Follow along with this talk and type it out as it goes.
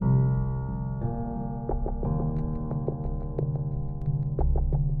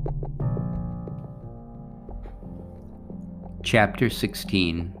Chapter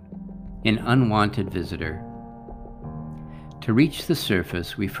 16. An Unwanted Visitor. To reach the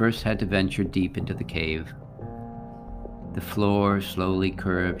surface, we first had to venture deep into the cave. The floor slowly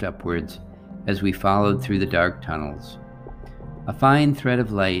curved upwards as we followed through the dark tunnels. A fine thread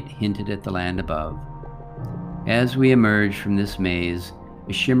of light hinted at the land above. As we emerged from this maze,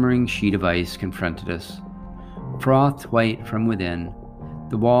 a shimmering sheet of ice confronted us. Frothed white from within,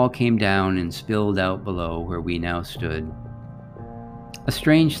 the wall came down and spilled out below where we now stood. A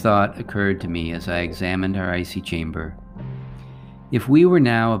strange thought occurred to me as I examined our icy chamber. If we were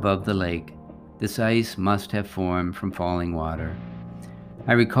now above the lake, this ice must have formed from falling water.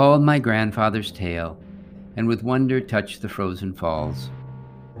 I recalled my grandfather's tale, and with wonder touched the frozen falls.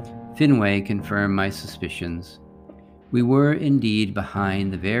 Finway confirmed my suspicions. We were indeed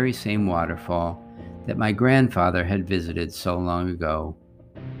behind the very same waterfall that my grandfather had visited so long ago.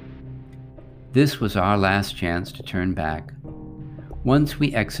 This was our last chance to turn back. Once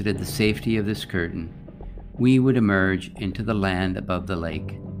we exited the safety of this curtain, we would emerge into the land above the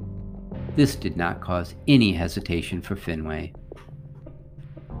lake. This did not cause any hesitation for Finway.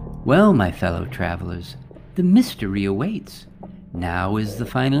 "Well, my fellow travelers, the mystery awaits. Now is the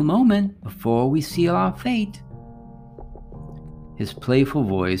final moment before we seal our fate." His playful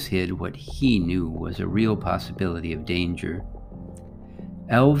voice hid what he knew was a real possibility of danger.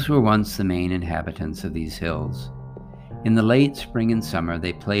 Elves were once the main inhabitants of these hills. In the late spring and summer,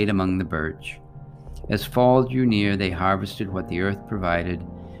 they played among the birch. As fall drew near, they harvested what the earth provided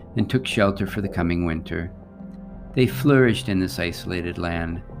and took shelter for the coming winter. They flourished in this isolated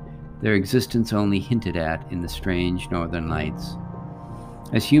land, their existence only hinted at in the strange northern lights.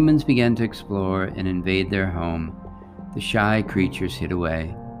 As humans began to explore and invade their home, the shy creatures hid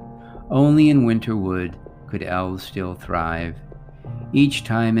away. Only in winter wood could elves still thrive. Each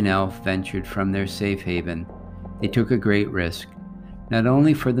time an elf ventured from their safe haven, they took a great risk, not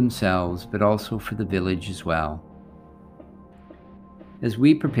only for themselves, but also for the village as well. As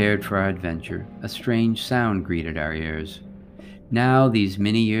we prepared for our adventure, a strange sound greeted our ears. Now, these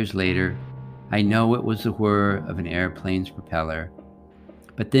many years later, I know it was the whir of an airplane's propeller,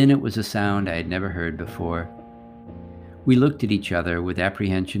 but then it was a sound I had never heard before. We looked at each other with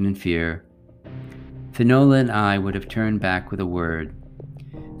apprehension and fear. Finola and I would have turned back with a word.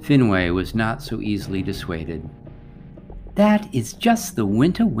 Finway was not so easily dissuaded. "That is just the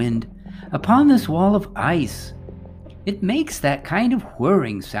winter wind upon this wall of ice. It makes that kind of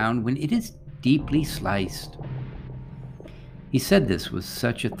whirring sound when it is deeply sliced." He said this with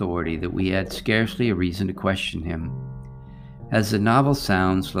such authority that we had scarcely a reason to question him. As the novel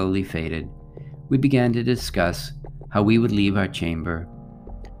sound slowly faded, we began to discuss how we would leave our chamber.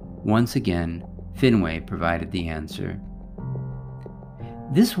 Once again, Finway provided the answer.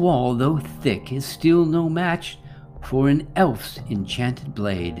 "This wall, though thick, is still no match for an elf's enchanted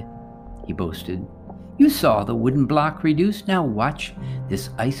blade," he boasted. "You saw the wooden block reduce, now watch this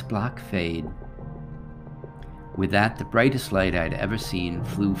ice block fade." With that, the brightest light I had ever seen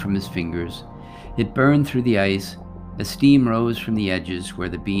flew from his fingers. It burned through the ice as steam rose from the edges where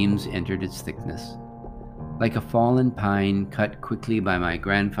the beams entered its thickness. Like a fallen pine cut quickly by my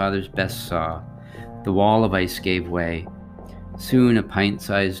grandfather's best saw, the wall of ice gave way. Soon a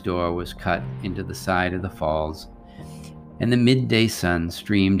pint-sized door was cut into the side of the falls, and the midday sun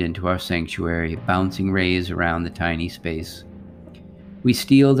streamed into our sanctuary, bouncing rays around the tiny space. We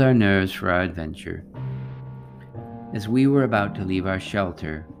steeled our nerves for our adventure. As we were about to leave our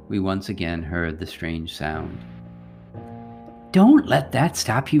shelter, we once again heard the strange sound. "Don't let that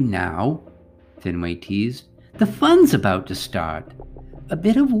stop you now," Finway teased. "The fun's about to start. A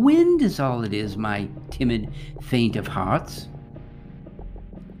bit of wind is all it is, my timid faint of hearts."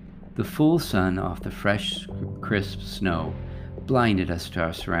 The full sun off the fresh, crisp snow blinded us to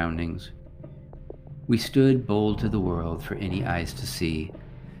our surroundings. We stood bold to the world for any eyes to see.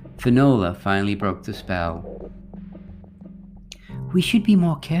 Finola finally broke the spell. "We should be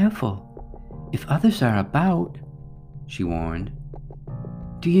more careful if others are about," she warned.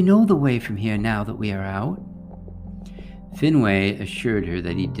 "Do you know the way from here now that we are out?" Finway assured her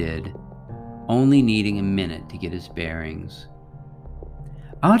that he did, only needing a minute to get his bearings.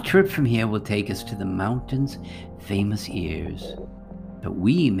 "Our trip from here will take us to the mountain's famous ears, but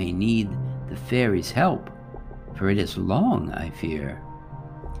we may need the fairy's help, for it is long, I fear."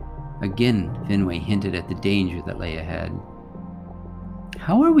 Again, Finway hinted at the danger that lay ahead.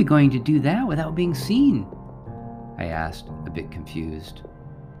 "How are we going to do that without being seen?" I asked, a bit confused.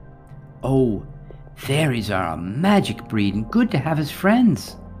 "Oh, fairies are a magic breed and good to have as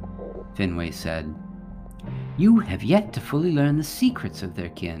friends," Finway said. "You have yet to fully learn the secrets of their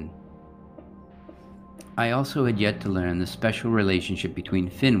kin." I also had yet to learn the special relationship between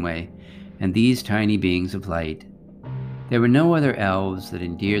Finwë and these tiny beings of light. There were no other elves that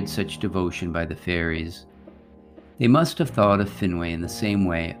endeared such devotion by the fairies. They must have thought of Finwë in the same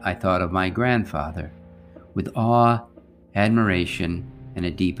way I thought of my grandfather, with awe, admiration, and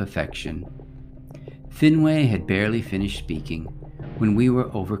a deep affection. Finwë had barely finished speaking when we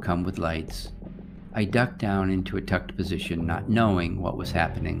were overcome with lights. I ducked down into a tucked position, not knowing what was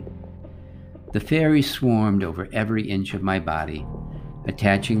happening. The fairies swarmed over every inch of my body,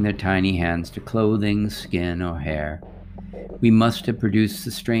 attaching their tiny hands to clothing, skin, or hair. We must have produced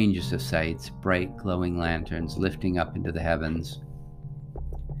the strangest of sights, bright glowing lanterns lifting up into the heavens.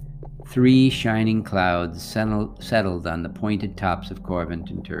 3 shining clouds settled on the pointed tops of Corvent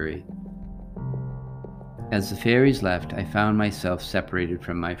and Turi. As the fairies left, I found myself separated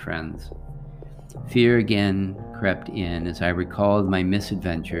from my friends. Fear again crept in as I recalled my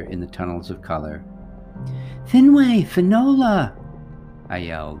misadventure in the tunnels of color. "Finwë, Finola!" I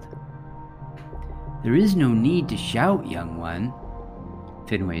yelled. "There is no need to shout, young one."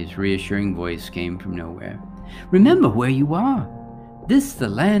 Finwë's reassuring voice came from nowhere. "Remember where you are. This the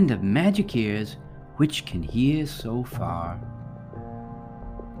land of magic ears, which can hear so far."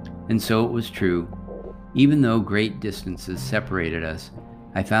 And so it was true. Even though great distances separated us,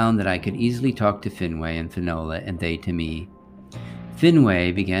 I found that I could easily talk to Finwë and Finola, and they to me.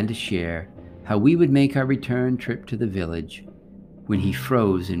 Finwë began to share how we would make our return trip to the village when he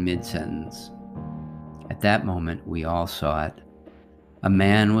froze in mid-sentence. At that moment, we all saw it. A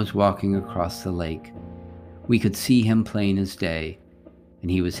man was walking across the lake. We could see him plain as day,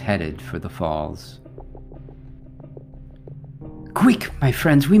 and he was headed for the falls. "Quick, my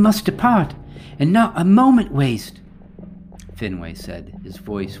friends, we must depart, and not a moment waste," Finwë said, his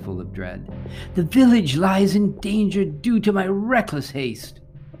voice full of dread. "The village lies in danger due to my reckless haste."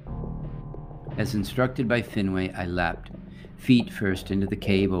 As instructed by Finwë, I leapt, feet first, into the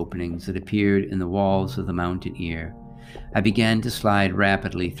cave openings that appeared in the walls of the mountain ear. I began to slide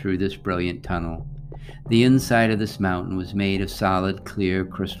rapidly through this brilliant tunnel. The inside of this mountain was made of solid, clear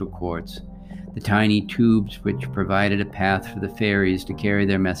crystal quartz. The tiny tubes which provided a path for the fairies to carry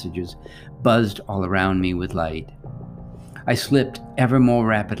their messages buzzed all around me with light. I slipped ever more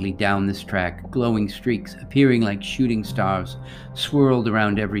rapidly down this track. Glowing streaks, appearing like shooting stars, swirled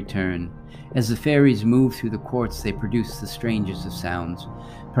around every turn. As the fairies moved through the quartz, they produced the strangest of sounds.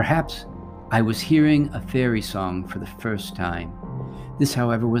 Perhaps I was hearing a fairy song for the first time. This,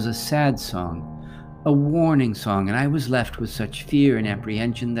 however, was a sad song, a warning song, and I was left with such fear and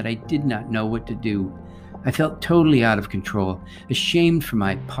apprehension that I did not know what to do. I felt totally out of control, ashamed for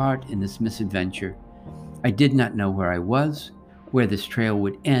my part in this misadventure. I did not know where I was, where this trail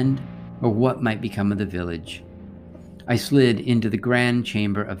would end, or what might become of the village. I slid into the grand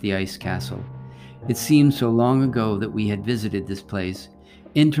chamber of the ice castle. It seemed so long ago that we had visited this place.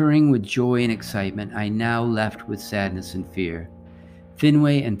 Entering with joy and excitement, I now left with sadness and fear.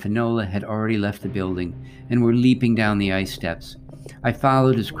 Finwë and Finola had already left the building and were leaping down the ice steps. I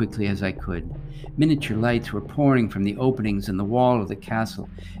followed as quickly as I could. Miniature lights were pouring from the openings in the wall of the castle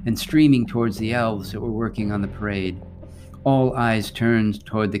and streaming towards the elves that were working on the parade. All eyes turned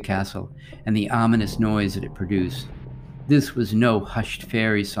toward the castle and the ominous noise that it produced. This was no hushed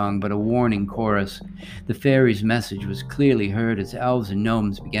fairy song, but a warning chorus. The fairies' message was clearly heard as elves and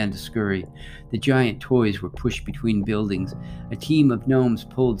gnomes began to scurry. The giant toys were pushed between buildings. A team of gnomes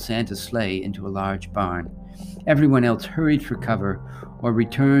pulled Santa's sleigh into a large barn. Everyone else hurried for cover or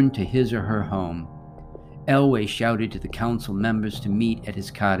returned to his or her home. Elwë shouted to the council members to meet at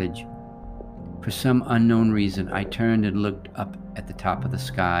his cottage. For some unknown reason, I turned and looked up at the top of the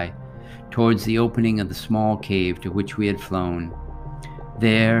sky, towards the opening of the small cave to which we had flown.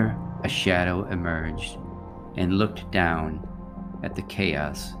 There, a shadow emerged and looked down at the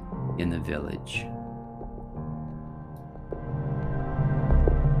chaos in the village.